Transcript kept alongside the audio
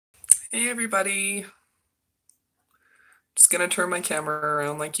Hey everybody, just gonna turn my camera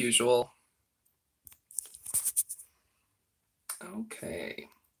around like usual. Okay.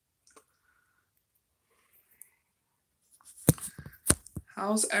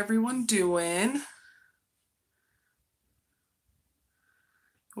 How's everyone doing?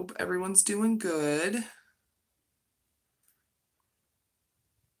 Hope everyone's doing good.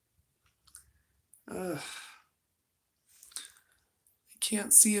 Ugh. I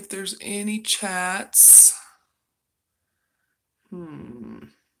can't see if there's any chats.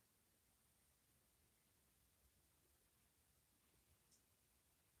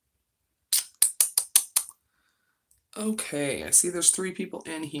 Okay, I see there's 3 people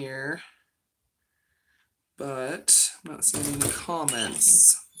in here, but I'm not seeing any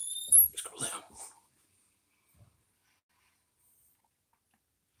comments. Scroll down.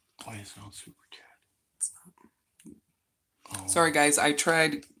 Why is it on super chat? It's not. Oh. Sorry guys, I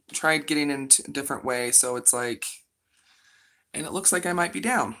tried getting into a different way, so it's like, and it looks like I might be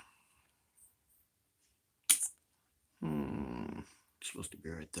down. It's supposed to be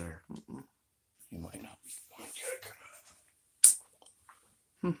right there. You might not be.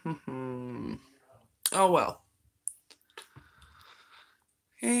 Oh well.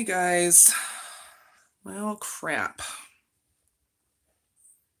 Hey guys. Well, crap.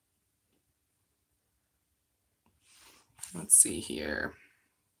 Let's see here.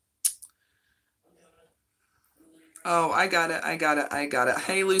 Oh, I got it.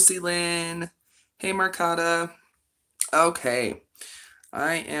 Hey, Lucy Lynn. Hey, Marcata. Okay.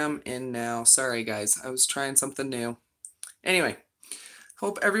 I am in now. Sorry, guys. I was trying something new. Anyway,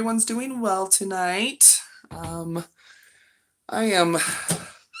 hope everyone's doing well tonight. I'm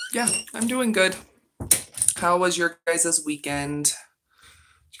doing good. How was your guys' weekend?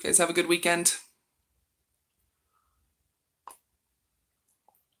 Did you guys have a good weekend?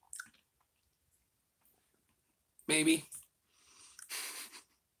 Maybe.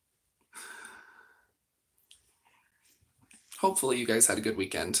 Hopefully you guys had a good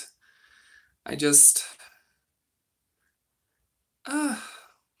weekend. I just...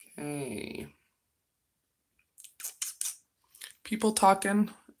 okay. People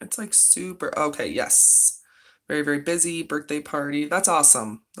talking. It's like super... Okay, yes. Very, very busy. Birthday party. That's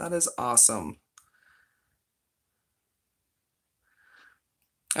awesome. That is awesome.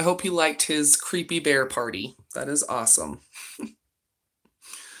 I hope he liked his creepy bear party. That is awesome.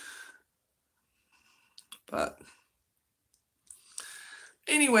 But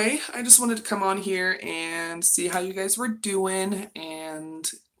anyway, I just wanted to come on here and see how you guys were doing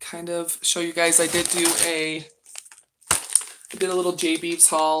and kind of show you guys I did a little J Beebs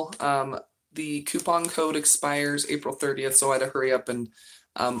haul. The coupon code expires April 30th, so I had to hurry up and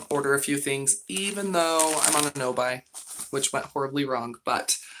order a few things, even though I'm on a no-buy, which went horribly wrong.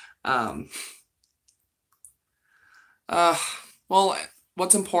 But well,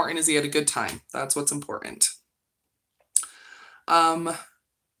 what's important is he had a good time. That's what's important.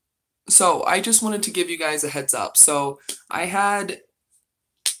 So I just wanted to give you guys a heads up. So I had,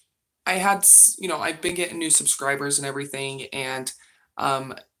 you know, I've been getting new subscribers and everything, and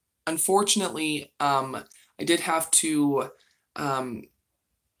unfortunately, I did have to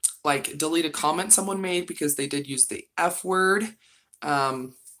like delete a comment someone made because they did use the F word.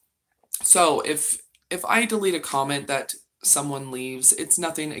 So if I delete a comment that someone leaves, it's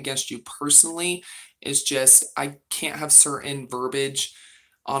nothing against you personally. It's just I can't have certain verbiage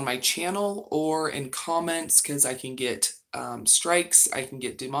on my channel or in comments because I can get strikes, I can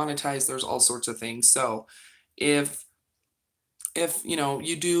get demonetized, there's all sorts of things. So if you know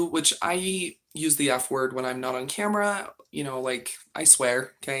you do, which I use the F word when I'm not on camera, you know, like I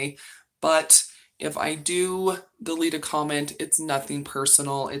swear, okay, but if I do delete a comment, it's nothing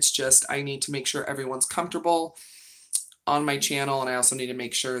personal. It's just I need to make sure everyone's comfortable on my channel, and I also need to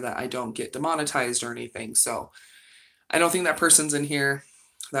make sure that I don't get demonetized or anything. So I don't think that person's in here.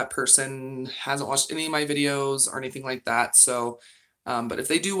 That person hasn't watched any of my videos or anything like that. So, but if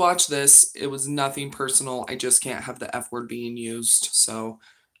they do watch this, it was nothing personal. I just can't have the F word being used. So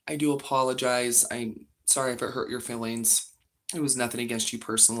I do apologize. I'm sorry if it hurt your feelings. It was nothing against you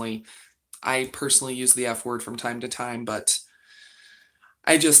personally. I personally use the F word from time to time, but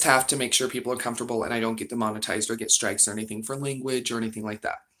I just have to make sure people are comfortable and I don't get demonetized or get strikes or anything for language or anything like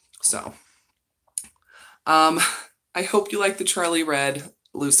that. So, I hope you like the Charlie Red,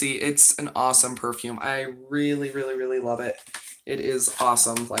 Lucy. It's an awesome perfume. I really, really, really love it. It is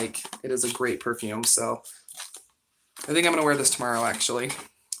awesome. Like, it is a great perfume. So, I think I'm gonna wear this tomorrow, actually.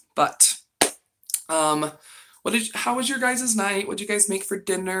 But, how was your guys' night? What'd you guys make for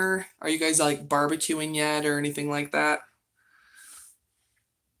dinner? Are you guys like barbecuing yet or anything like that?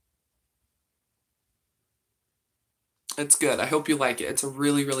 It's good. I hope you like it. It's a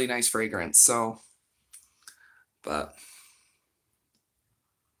really, really nice fragrance. So, but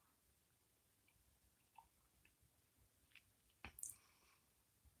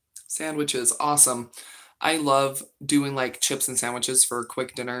sandwiches, awesome. I love doing like chips and sandwiches for a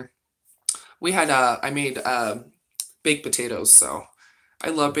quick dinner. We had I made baked potatoes, so I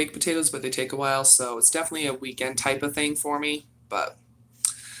love baked potatoes, but they take a while, so it's definitely a weekend type of thing for me. But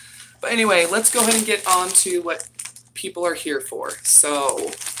anyway, let's go ahead and get on to what people are here for. So,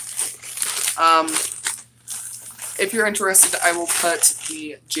 if you're interested, I will put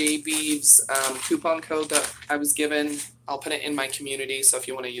the J Beeves coupon code that I was given. I'll put it in my community, so if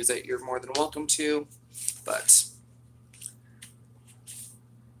you want to use it, you're more than welcome to. But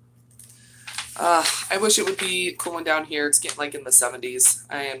I wish it would be cooling down here. It's getting like in the 70s.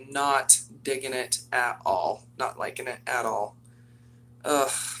 I am not digging it at all. Not liking it at all.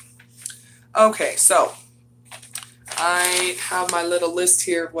 Ugh. Okay, so I have my little list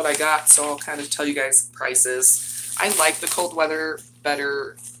here of what I got, so I'll kind of tell you guys prices. I like the cold weather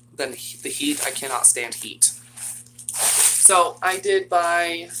better than the heat. I cannot stand heat. So I did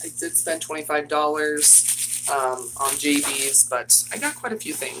spend $25 on JB's, but I got quite a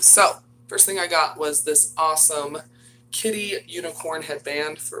few things. So first thing I got was this awesome kitty unicorn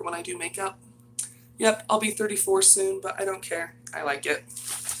headband for when I do makeup. Yep, I'll be 34 soon, but I don't care. I like it.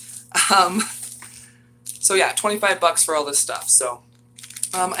 So yeah, 25 bucks for all this stuff. So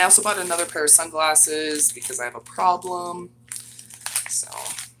I also bought another pair of sunglasses because I have a problem. So,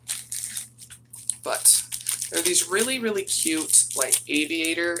 but they're these really, really cute, like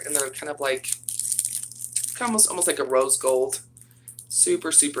aviator, and they're kind of like almost like a rose gold.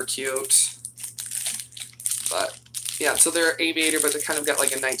 Super, super cute. But yeah, so they're aviator, but they kind of got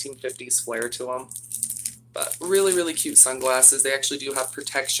like a 1950s flair to them. But really, really cute sunglasses. They actually do have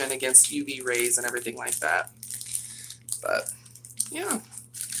protection against UV rays and everything like that. But yeah,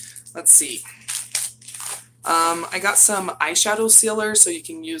 let's see. I got some eyeshadow sealer, so you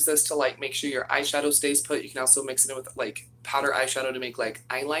can use this to like make sure your eyeshadow stays put. You can also mix it in with like powder eyeshadow to make like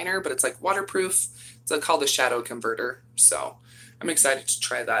eyeliner, but it's like waterproof. It's called the Shadow Converter. So I'm excited to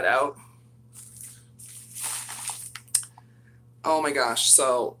try that out. Oh my gosh,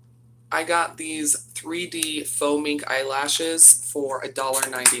 so I got these 3D faux mink eyelashes for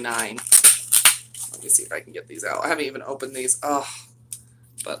 $1.99. Let me see if I can get these out. I haven't even opened these. Oh,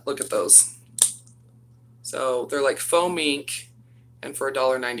 but look at those. So they're like faux mink and for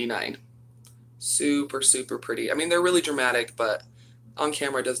 $1.99. Super, super pretty. I mean, they're really dramatic, but on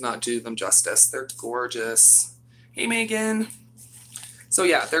camera does not do them justice. They're gorgeous. Hey, Megan. So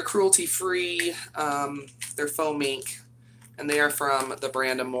yeah, they're cruelty-free. They're faux mink. And they are from the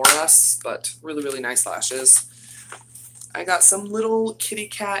brand Amoras, but really, really nice lashes. I got some little kitty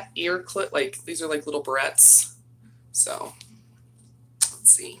cat ear clip, like these are like little barrettes. So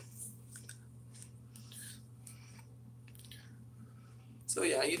let's see. So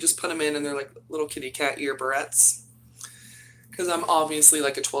yeah, you just put them in and they're like little kitty cat ear barrettes. Because I'm obviously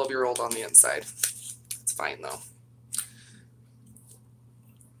like a 12-year-old on the inside. It's fine though.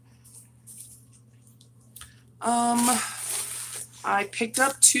 I picked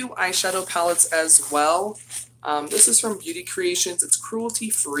up 2 eyeshadow palettes as well. This is from Beauty Creations. It's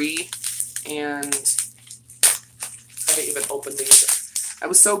cruelty-free, and I haven't even opened these. I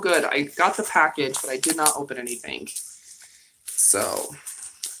was so good. I got the package, but I did not open anything. So,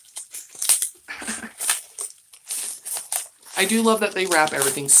 I do love that they wrap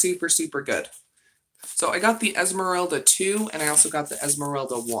everything super, super good. So I got the Esmeralda 2, and I also got the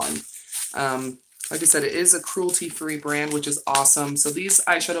Esmeralda 1. Like I said, it is a cruelty-free brand, which is awesome. So these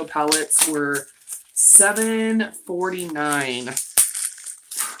eyeshadow palettes were $7.49.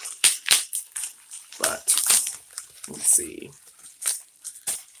 But let's see.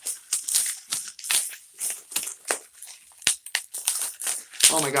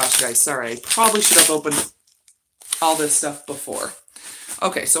 Oh my gosh, guys, sorry. I probably should have opened all this stuff before.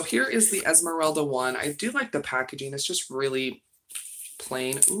 Okay, so here is the Esmeralda 1. I do like the packaging. It's just really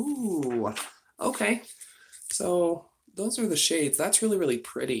plain. Ooh. Okay, so those are the shades. That's really, really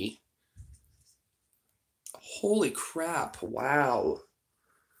pretty. Holy crap, wow.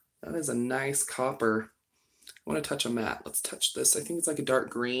 That is a nice copper. I want to touch a matte. Let's touch this. I think it's like a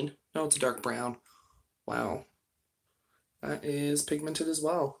dark green. No, it's a dark brown. Wow. That is pigmented as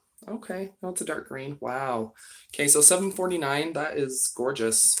well. Okay, no, it's a dark green. Wow. Okay, so $7.49. That is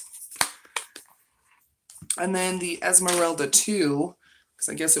gorgeous. And then the Esmeralda 2, because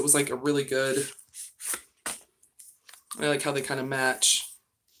I guess it was like a really good, I like how they kind of match.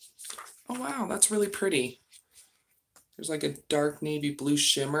 Oh wow, that's really pretty. There's like a dark navy blue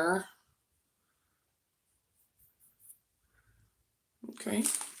shimmer. Okay.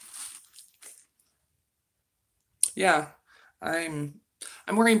 Yeah, I'm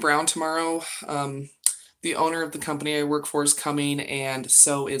wearing brown tomorrow. The owner of the company I work for is coming, and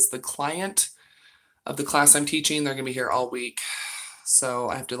so is the client of the class I'm teaching. They're gonna be here all week. So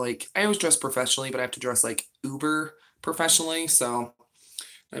I have to like, I always dress professionally, but I have to dress like uber professionally. So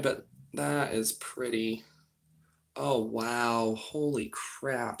I bet that is pretty. Oh, wow. Holy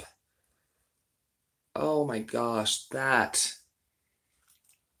crap. Oh my gosh. That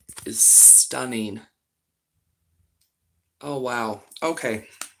is stunning. Oh, wow. Okay.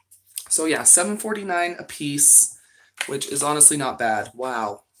 So yeah, $7.49 a piece, which is honestly not bad.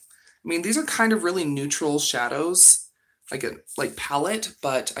 Wow. I mean, these are kind of really neutral shadows, like palette,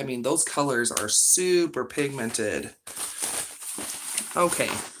 but I mean, those colors are super pigmented. Okay.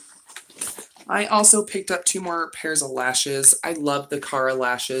 I also picked up 2 more pairs of lashes. I love the Cara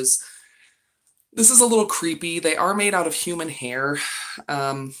lashes. This is a little creepy. They are made out of human hair,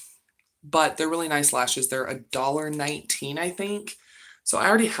 but they're really nice lashes. They're $1.19, I think. So I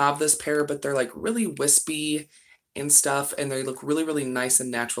already have this pair, but they're like really wispy and stuff, and they look really, really nice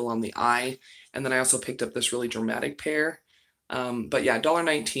and natural on the eye. And then I also picked up this really dramatic pair. But yeah,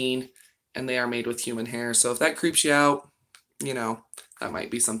 $1.19, and they are made with human hair. So if that creeps you out, you know, that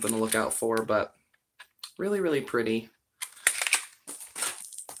might be something to look out for, but really, really pretty.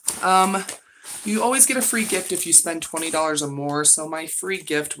 You always get a free gift if you spend $20 or more. So my free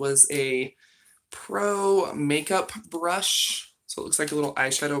gift was a Pro makeup brush. So it looks like a little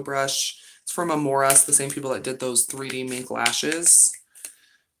eyeshadow brush. It's from Amoras, the same people that did those 3D mink lashes.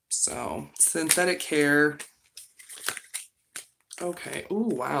 So synthetic hair. Okay. Ooh,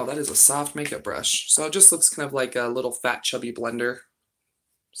 wow, that is a soft makeup brush. So it just looks kind of like a little fat chubby blender.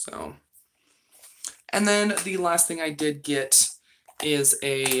 So, and then the last thing I did get is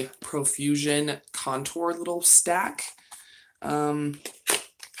a Profusion contour little stack. I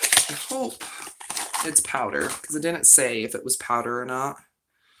hope it's powder, because it didn't say if it was powder or not.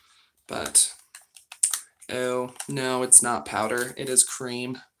 But, oh, no, it's not powder. It is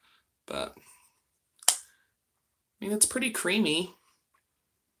cream. But, I mean, it's pretty creamy.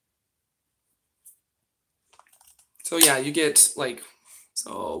 So yeah, you get like,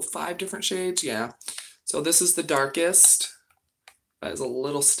 so 5 different shades, yeah. So this is the darkest. That is a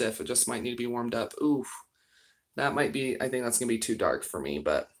little stiff. It just might need to be warmed up. Ooh, that might be, I think that's going to be too dark for me,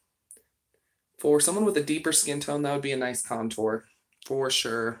 but for someone with a deeper skin tone, that would be a nice contour, for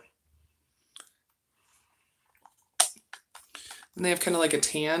sure. And they have kind of like a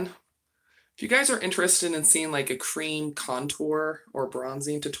tan. If you guys are interested in seeing like a cream contour or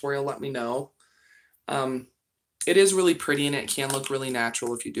bronzing tutorial, let me know. It is really pretty and it can look really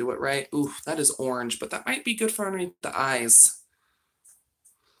natural if you do it right. Ooh, that is orange, but that might be good for underneath the eyes.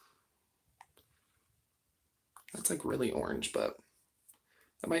 That's like really orange, but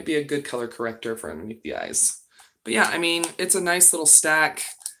that might be a good color corrector for underneath the eyes. But yeah, I mean, it's a nice little stack.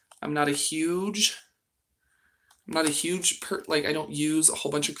 I'm not a huge, like I don't use a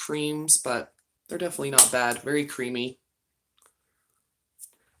whole bunch of creams, but they're definitely not bad. Very creamy.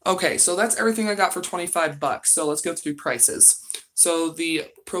 Okay, so that's everything I got for 25 bucks. So let's go through prices. So the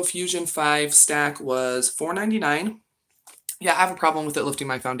Profusion 5 stack was $4.99. Yeah, I have a problem with it lifting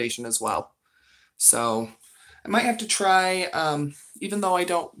my foundation as well. So I might have to try, even though I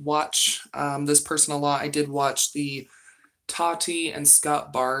don't watch this person a lot, I did watch the Tati and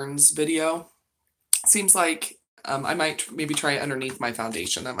Scott Barnes video. Seems like I might maybe try it underneath my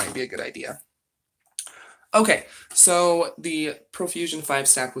foundation. That might be a good idea. Okay, so the Profusion 5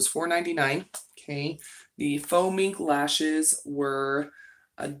 stack was $4.99. Okay, the faux mink lashes were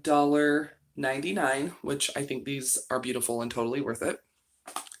 $1.99, which I think these are beautiful and totally worth it.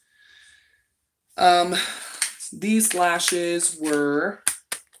 These lashes were,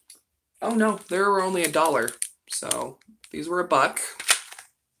 oh no, they were only $1. So these were $1.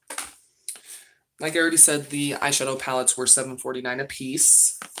 Like I already said, the eyeshadow palettes were $7.49 a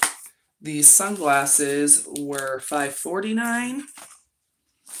piece. The sunglasses were $5.49.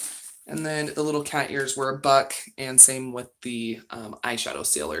 And then the little cat ears were $1, and same with the eyeshadow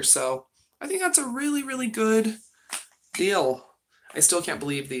sealer. So I think that's a really, really good deal. I still can't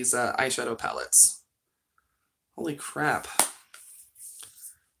believe these eyeshadow palettes. Holy crap.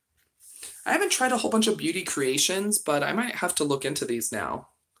 I haven't tried a whole bunch of beauty creations, but I might have to look into these now.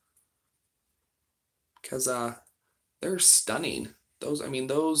 Because they're stunning. Those, I mean,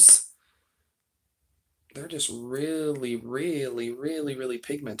 those, they're just really, really, really, really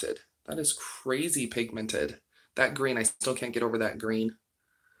pigmented. That is crazy pigmented. That green, I still can't get over that green.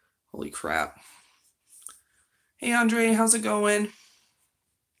 Holy crap. Hey, Andre, how's it going?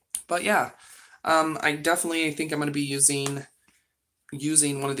 But yeah, I definitely think I'm going to be using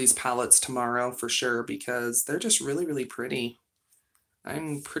using one of these palettes tomorrow for sure because they're just really, really pretty.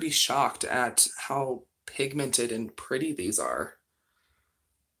 I'm pretty shocked at how pigmented and pretty these are.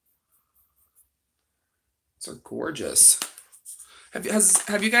 These are gorgeous. Have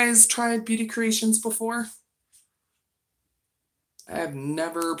you guys tried Beauty Creations before? I have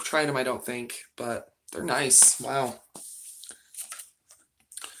never tried them, I don't think, but they're nice. Wow.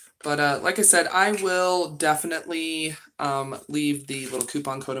 But like I said, I will definitely leave the little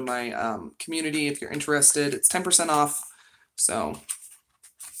coupon code in my community if you're interested. It's 10% off. So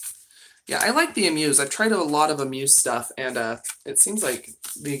yeah, I like the Amuse. I've tried a lot of Amuse stuff, and it seems like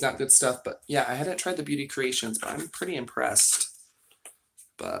they got good stuff. But yeah, I hadn't tried the Beauty Creations, but I'm pretty impressed.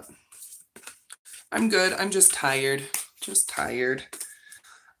 But I'm good. I'm just tired. Just tired.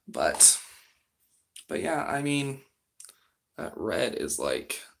 But yeah, I mean, that red is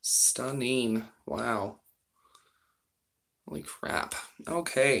like stunning. Wow. Holy crap.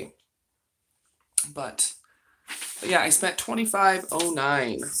 Okay. But yeah, I spent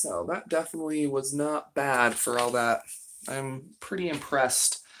 $25.09, so that definitely was not bad for all that. I'm pretty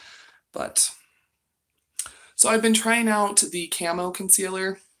impressed. But so I've been trying out the camo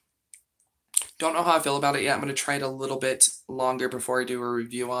concealer. Don't know how I feel about it yet. I'm going to try it a little bit longer before I do a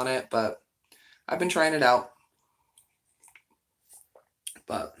review on it, but I've been trying it out.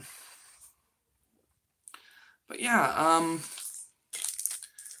 But yeah,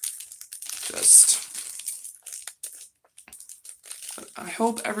 just I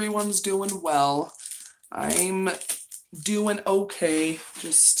hope everyone's doing well. I'm doing okay.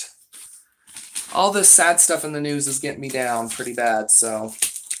 Just all this sad stuff in the news is getting me down pretty bad, so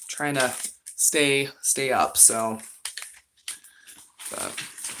trying to stay up. So, but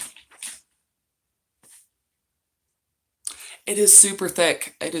it is super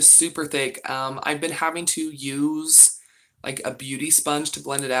thick. It is super thick. I've been having to use like a beauty sponge to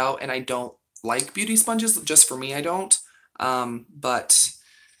blend it out, and I don't like beauty sponges. Just for me, I don't. But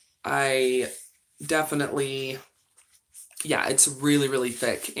I definitely, yeah, it's really, really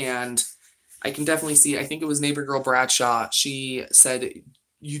thick, and I can definitely see, I think it was Neighbor Girl Bradshaw, she said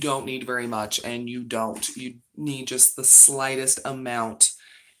you don't need very much, and you don't. You need just the slightest amount,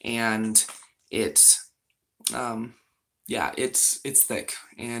 and it, yeah, it's thick,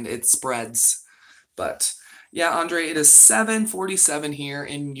 and it spreads. But yeah, Andre, it is 7:47 here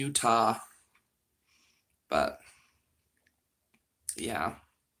in Utah. But yeah.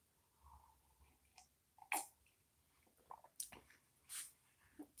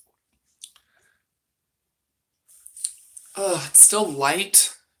 It's still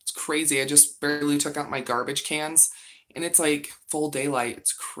light. It's crazy. I just barely took out my garbage cans, and it's like full daylight.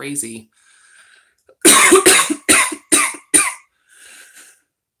 It's crazy.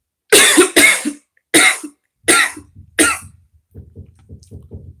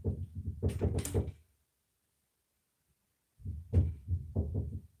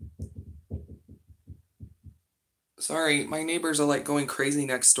 Sorry, my neighbors are like going crazy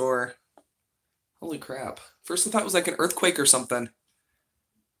next door. Holy crap. First I thought it was like an earthquake or something.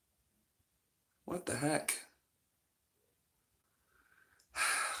 What the heck?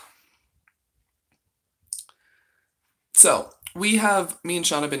 So, me and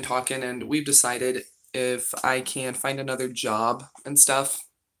Sean have been talking, and we've decided if I can find another job and stuff,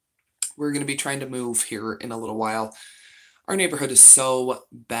 we're going to be trying to move here in a little while. Our neighborhood is so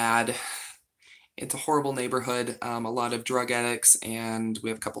bad. It's a horrible neighborhood. A lot of drug addicts, and we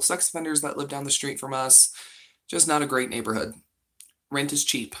have a couple sex offenders that live down the street from us. Just not a great neighborhood. Rent is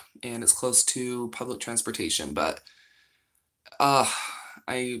cheap, and it's close to public transportation, but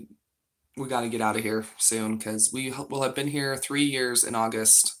we got to get out of here soon because we will have been here 3 years in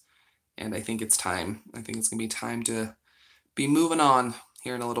August, and I think it's time. I think it's going to be time to be moving on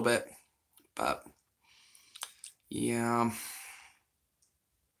here in a little bit. But yeah,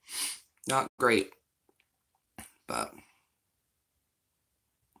 not great. But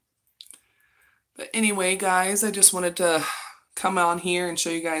anyway, guys, I just wanted to come on here and show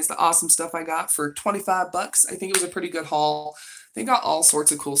you guys the awesome stuff I got for 25 bucks. I think it was a pretty good haul. They got all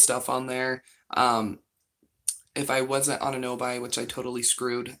sorts of cool stuff on there. If I wasn't on a no-buy, which I totally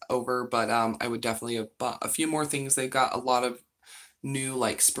screwed over, but I would definitely have bought a few more things. They got a lot of new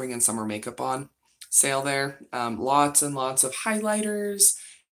like spring and summer makeup on sale there. Lots and lots of highlighters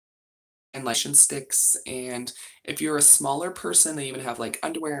and lotion sticks, and if you're a smaller person, they even have like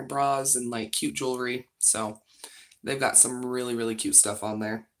underwear and bras and like cute jewelry. So they've got some really, really cute stuff on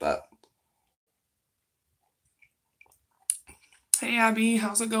there. But hey, Abby,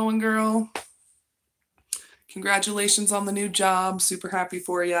 how's it going, girl? Congratulations on the new job. Super happy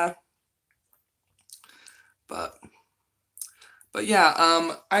for you. But But yeah,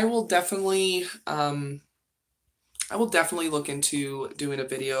 I will definitely look into doing a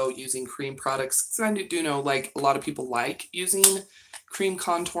video using cream products, because I do know like a lot of people like using cream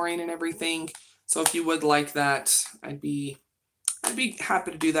contouring and everything. So if you would like that, I'd be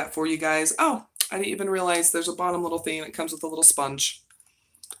happy to do that for you guys. Oh, I didn't even realize there's a bottom little thing that comes with a little sponge.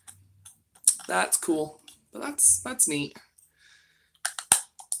 That's cool. But that's neat.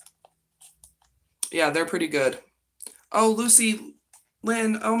 Yeah, they're pretty good. Oh, Lucy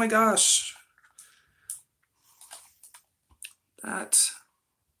Lynn, oh my gosh. Was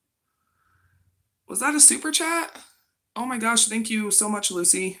that a super chat? Oh my gosh, thank you so much,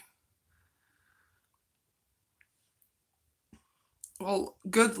 Lucy. Well,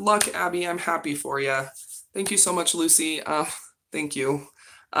 good luck, Abby. I'm happy for you. Thank you so much, Lucy. Thank you.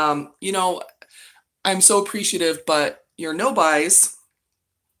 You know, I'm so appreciative, but your no-buys,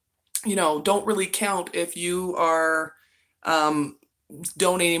 you know, don't really count if you are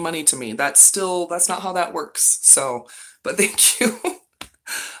donating money to me. That's not how that works. So, but thank you.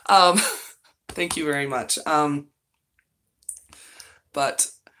 um, thank you very much.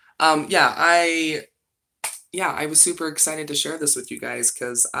 Yeah, I was super excited to share this with you guys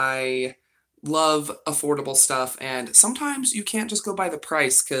because I love affordable stuff, and sometimes you can't just go by the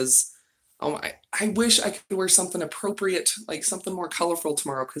price because I wish I could wear something appropriate, like something more colorful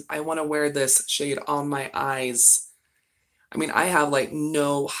tomorrow, because I want to wear this shade on my eyes. I mean, I have like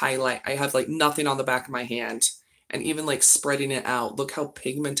no highlight. I have like nothing on the back of my hand, and even like spreading it out. Look how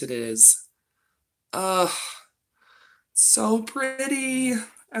pigmented it is. Ugh, so pretty.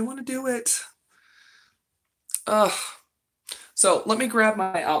 I want to do it. Ugh. So let me grab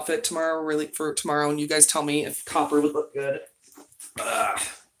my outfit for tomorrow, and you guys tell me if copper would look good. Ugh.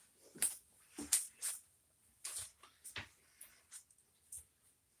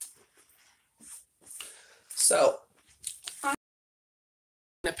 So I'm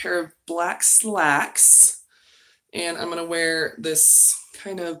in a pair of black slacks, and I'm gonna wear this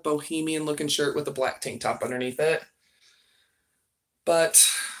kind of bohemian looking shirt with a black tank top underneath it. But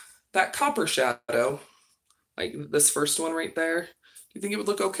that copper shadow, like this first one right there, do you think it would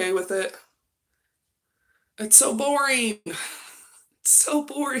look okay with it? It's so boring. It's so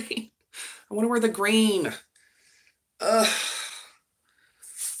boring. I want to wear the green. Ugh.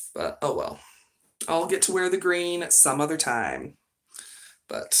 But oh well. I'll get to wear the green some other time.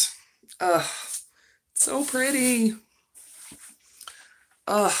 But so pretty.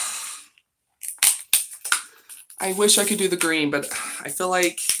 I wish I could do the green, but I feel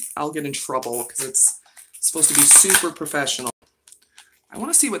like I'll get in trouble because it's supposed to be super professional. I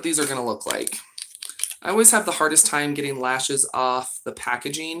want to see what these are going to look like. I always have the hardest time getting lashes off the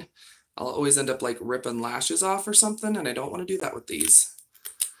packaging. I'll always end up like ripping lashes off or something, and I don't want to do that with these.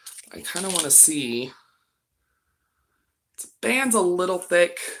 I kind of want to see. The band's a little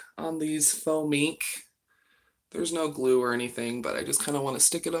thick on these faux mink. There's no glue or anything, but I just kind of want to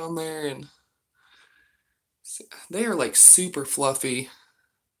stick it on there, and they are like super fluffy.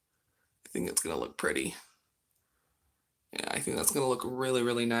 I think it's going to look pretty. Yeah, I think that's going to look really,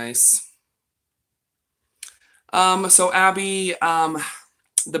 really nice. So Abby,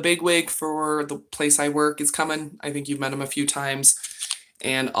 the bigwig for the place I work is coming. I think you've met him a few times.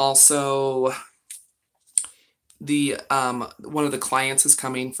 And also the one of the clients is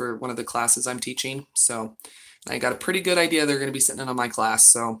coming for one of the classes I'm teaching. So I got a pretty good idea they're going to be sitting in on my class.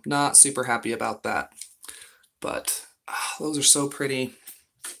 So not super happy about that. But those are so pretty.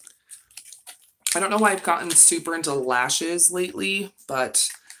 I don't know why I've gotten super into lashes lately, but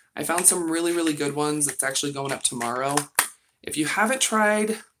I found some really, really good ones. It's actually going up tomorrow. If you haven't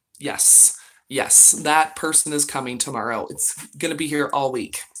tried, yes, that person is coming tomorrow. It's going to be here all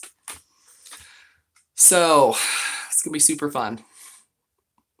week. So it's going to be super fun.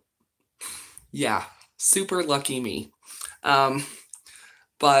 Yeah, super lucky me.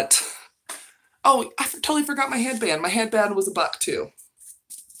 But, oh, I totally forgot my headband. My headband was $1 too.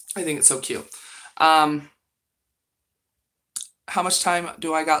 I think it's so cute. How much time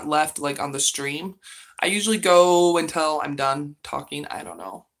do I got left, like, on the stream? I usually go until I'm done talking. I don't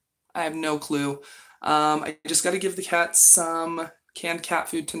know. I have no clue. I just got to give the cats some canned cat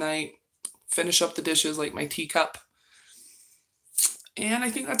food tonight. Finish up the dishes, like my teacup. And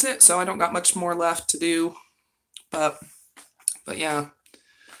I think that's it. So I don't got much more left to do. But yeah.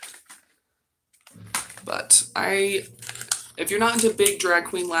 But if you're not into big drag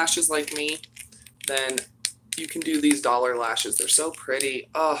queen lashes like me, then you can do these dollar lashes. They're so pretty.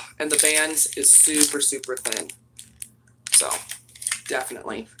 Oh, and the bands is super, super thin. So,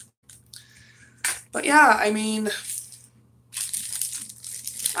 definitely. But yeah, I mean,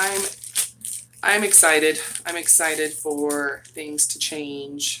 I'm I'm excited. I'm excited for things to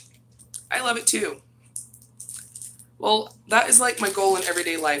change. I love it too. Well, that is like my goal in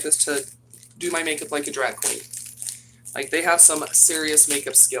everyday life, is to do my makeup like a drag queen. Like, they have some serious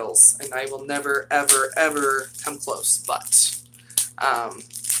makeup skills, and I will never, ever, ever come close. But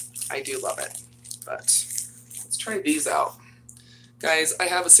I do love it. But let's try these out. Guys, I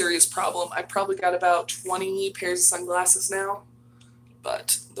have a serious problem. I probably got about 20 pairs of sunglasses now,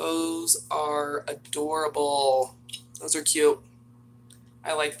 but those are adorable. Those are cute.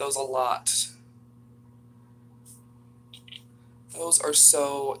 I like those a lot. Those are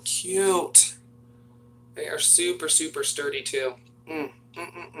so cute. They are super, super sturdy too.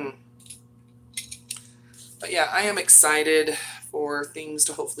 But yeah, I am excited for things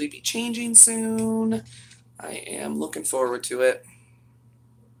to hopefully be changing soon. I am looking forward to it.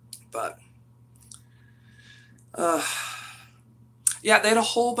 But yeah, they had a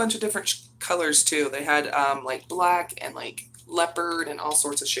whole bunch of different colors too. They had like black and like leopard and all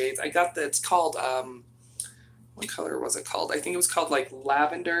sorts of shades. I got that. It's called what color was it called? I think it was called like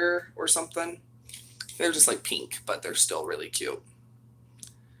lavender or something. They're just like pink, but they're still really cute.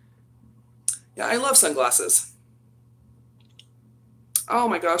 Yeah, I love sunglasses. Oh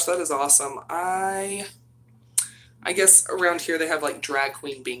my gosh, that is awesome. I guess around here they have like drag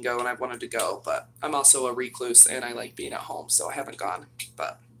queen bingo, and I wanted to go, but I'm also a recluse and I like being at home, so I haven't gone,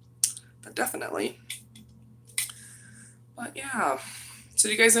 but definitely. But yeah, so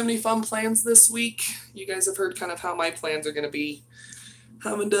do you guys have any fun plans this week? You guys have heard kind of how my plans are going to be.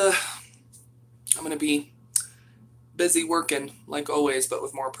 I'm going to be busy working like always, but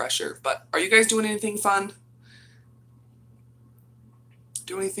with more pressure. But are you guys doing anything fun?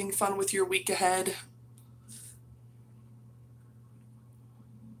 Do anything fun with your week ahead?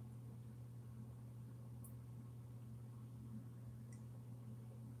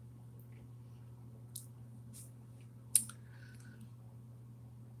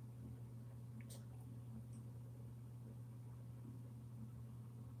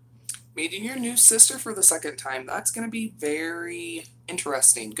 Meeting your new sister for the second time. That's going to be very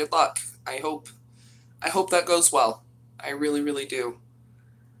interesting. Good luck. I hope that goes well. I really, really do.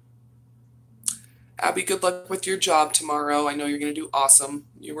 Abby, good luck with your job tomorrow. I know you're going to do awesome.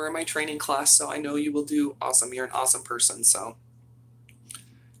 You were in my training class, so I know you will do awesome. You're an awesome person, so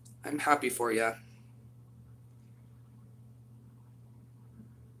I'm happy for you.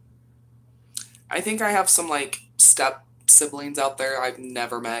 I think I have some like step siblings out there I've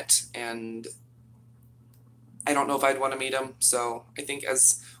never met, and I don't know if I'd want to meet them. So I think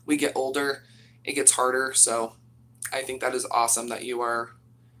as we get older, it gets harder. So I think that is awesome that you're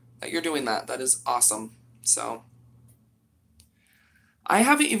doing that. That is awesome. So I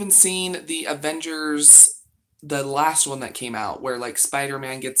haven't even seen the Avengers, the last one that came out, where like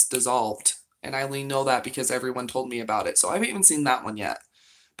Spider-Man gets dissolved. And I only know that because everyone told me about it. So I haven't even seen that one yet.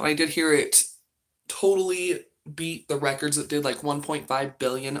 But I did hear it totally beat the records it did, like 1.5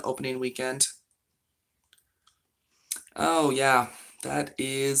 billion opening weekend. Oh yeah, that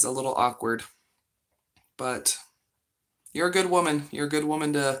is a little awkward. But you're a good woman. You're a good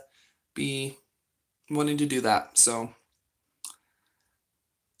woman to be wanting to do that. So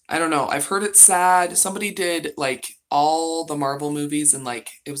I don't know. I've heard it's sad. Somebody did like all the Marvel movies, and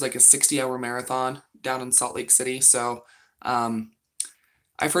like it was like a 60-hour marathon down in Salt Lake City. So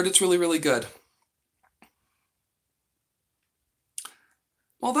I've heard it's really, really good.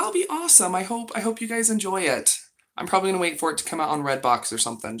 Well, that'll be awesome. I hope you guys enjoy it. I'm probably gonna wait for it to come out on Redbox or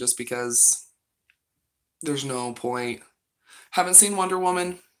something, just because there's no point. Haven't seen Wonder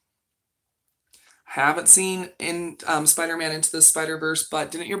Woman. Haven't seen in Spider-Man Into the Spider-Verse, but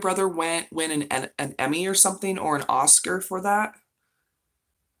didn't your brother win an Emmy or something, or an Oscar for that?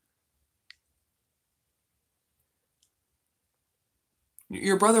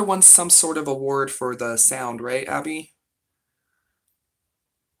 Your brother won some sort of award for the sound, right, Abby?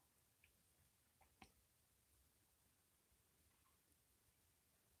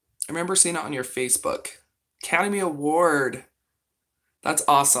 I remember seeing it on your Facebook. Academy Award. That's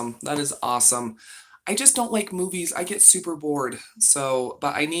awesome. That is awesome. I just don't like movies. I get super bored. So,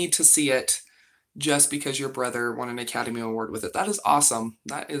 but I need to see it just because your brother won an Academy Award with it. That is awesome.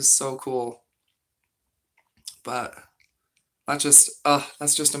 That is so cool. But that's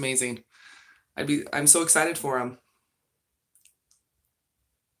just amazing. I'm so excited for him.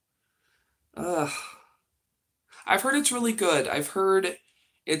 Ugh. I've heard it's really good. I've heard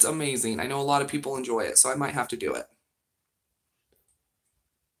it's amazing. I know a lot of people enjoy it, so I might have to do it.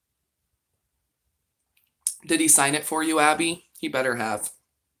 Did he sign it for you, Abby? He better have.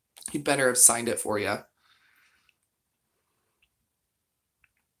 He better have signed it for you.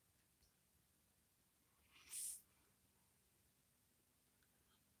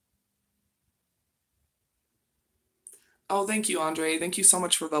 Oh, thank you, Andre. Thank you so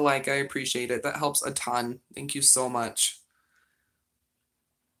much for the like. I appreciate it. That helps a ton. Thank you so much.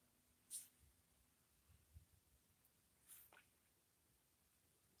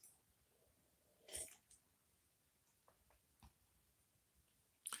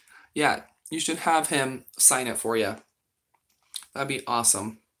 Yeah, you should have him sign it for you. That'd be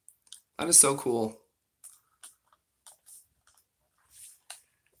awesome. That is so cool.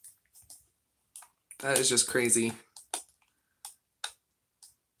 That is just crazy.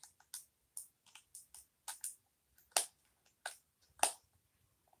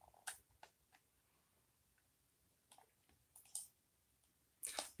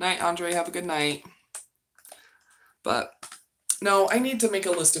 Night, Andre. Have a good night. But no, I need to make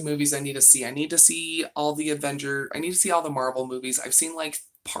a list of movies I need to see. I need to see all the I need to see all the Marvel movies. I've seen like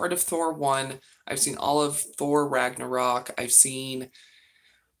part of Thor 1. I've seen all of Thor Ragnarok. I've seen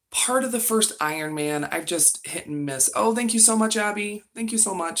part of the first Iron Man. I've just hit and miss. Oh, thank you so much, Abby. Thank you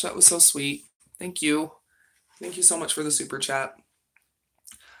so much. That was so sweet. Thank you. Thank you so much for the super chat.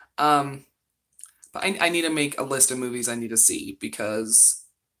 But I need to make a list of movies I need to see because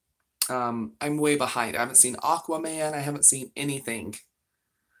I'm way behind. I haven't seen Aquaman. I haven't seen anything.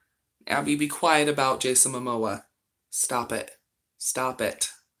 Abby, be quiet about Jason Momoa. Stop it. Stop it.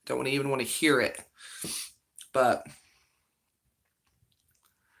 Don't even want to hear it. But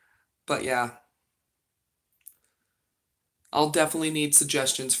yeah. I'll definitely need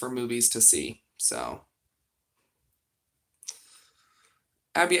suggestions for movies to see. So,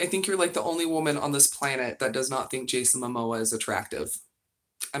 Abby, I think you're like the only woman on this planet that does not think Jason Momoa is attractive.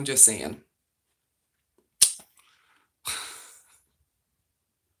 I'm just saying.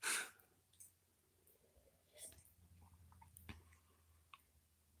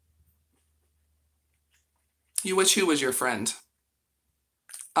 You wish who was your friend?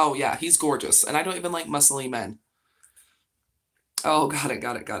 Oh, yeah, he's gorgeous. And I don't even like muscly men. Oh, got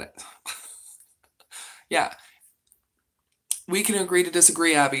it. Yeah, we can agree to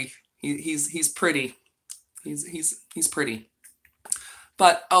disagree, Abby. He's pretty. He's pretty.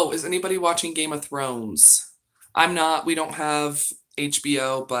 But oh, is anybody watching Game of Thrones? I'm not. We don't have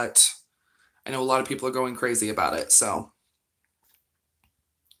HBO, but I know a lot of people are going crazy about it. So,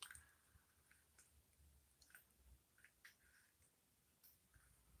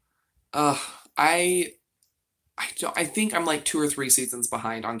 uh, I I think I'm like 2 or 3 seasons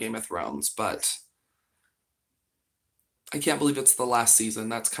behind on Game of Thrones, but I can't believe it's the last season.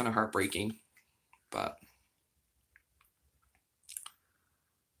 That's kind of heartbreaking. But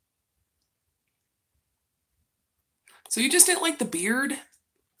so you just didn't like the beard?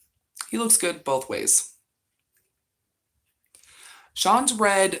 He looks good both ways. Sean's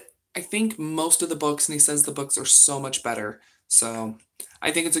read, I think, most of the books, and he says the books are so much better. So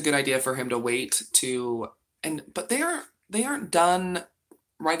I think it's a good idea for him to wait to but they aren't done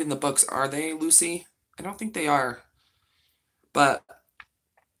writing the books, are they, Lucy? I don't think they are. But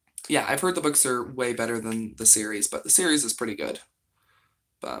yeah, I've heard the books are way better than the series, but the series is pretty good.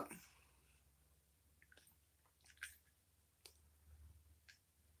 But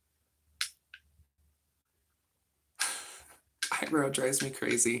eyebrow drives me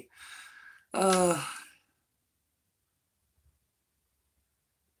crazy. Oh,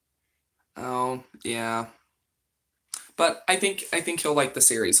 yeah. But I think he'll like the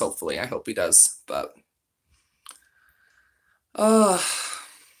series, hopefully. I hope he does. But uh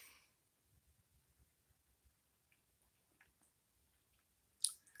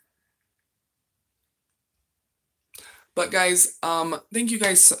but guys, thank you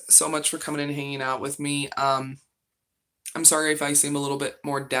guys so much for coming and hanging out with me. I'm sorry if I seem a little bit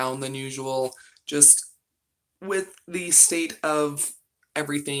more down than usual. Just with the state of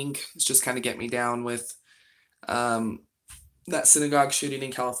everything, it's just kind of get me down with that synagogue shooting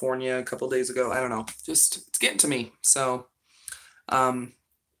in California a couple days ago. I don't know. Just it's getting to me. So I'm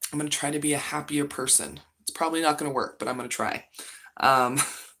gonna try to be a happier person. It's probably not gonna work, but I'm gonna try. Um,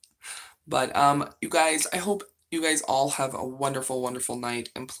 but you guys, I hope you guys all have a wonderful, wonderful night,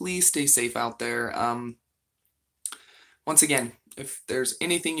 and please stay safe out there. Once again, if there's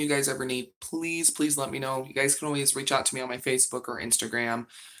anything you guys ever need, please let me know. You guys can always reach out to me on my Facebook or Instagram.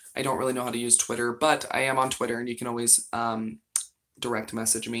 I don't really know how to use Twitter, but I am on Twitter, and you can always direct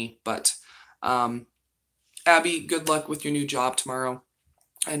message me. But Abby, good luck with your new job tomorrow.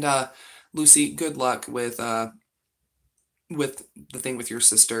 And Lucy, good luck with the thing with your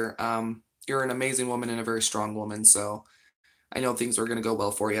sister. You're an amazing woman and a very strong woman, so I know things are going to go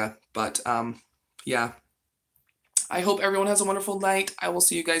well for you. But yeah, I hope everyone has a wonderful night. I will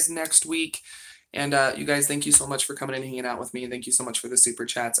see you guys next week. And you guys, thank you so much for coming and hanging out with me. And thank you so much for the super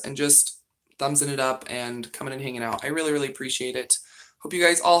chats. And just thumbsing it up and coming and hanging out. I really, really appreciate it. Hope you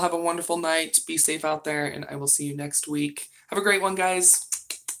guys all have a wonderful night. Be safe out there, and I will see you next week. Have a great one, guys.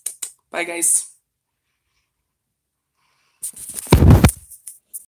 Bye, guys.